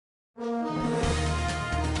SADC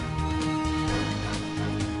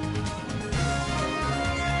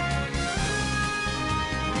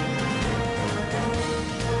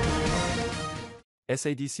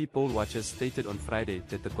poll watchers stated on Friday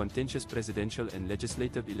that the contentious presidential and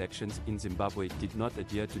legislative elections in Zimbabwe did not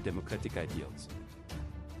adhere to democratic ideals.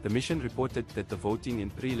 The mission reported that the voting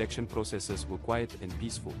and pre-election processes were quiet and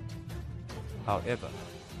peaceful. However,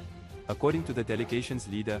 according to the delegation's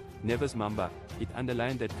leader, Neves Mamba, it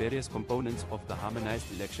underlined that various components of the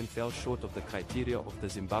harmonized election fell short of the criteria of the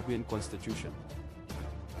Zimbabwean constitution,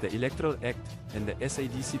 the Electoral Act, and the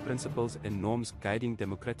SADC principles and norms guiding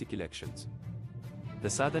democratic elections. The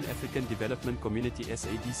Southern African Development Community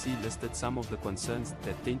SADC listed some of the concerns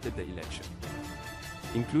that tainted the election,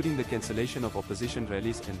 including the cancellation of opposition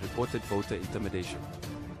rallies and reported voter intimidation.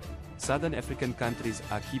 Southern African countries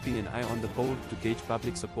are keeping an eye on the poll to gauge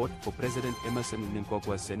public support for President Emmerson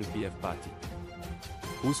Mnangagwa's ZANU-PF party,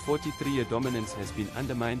 whose 43-year dominance has been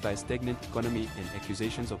undermined by a stagnant economy and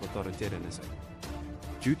accusations of authoritarianism.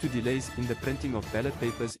 Due to delays in the printing of ballot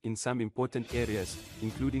papers in some important areas,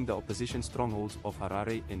 including the opposition strongholds of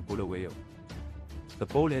Harare and Bulawayo, the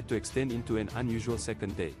poll had to extend into an unusual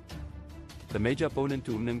second day. The major opponent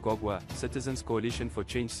to Mnangagwa, Citizens Coalition for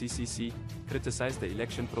Change (CCC), criticized the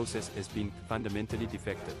election process as being fundamentally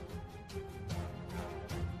defective.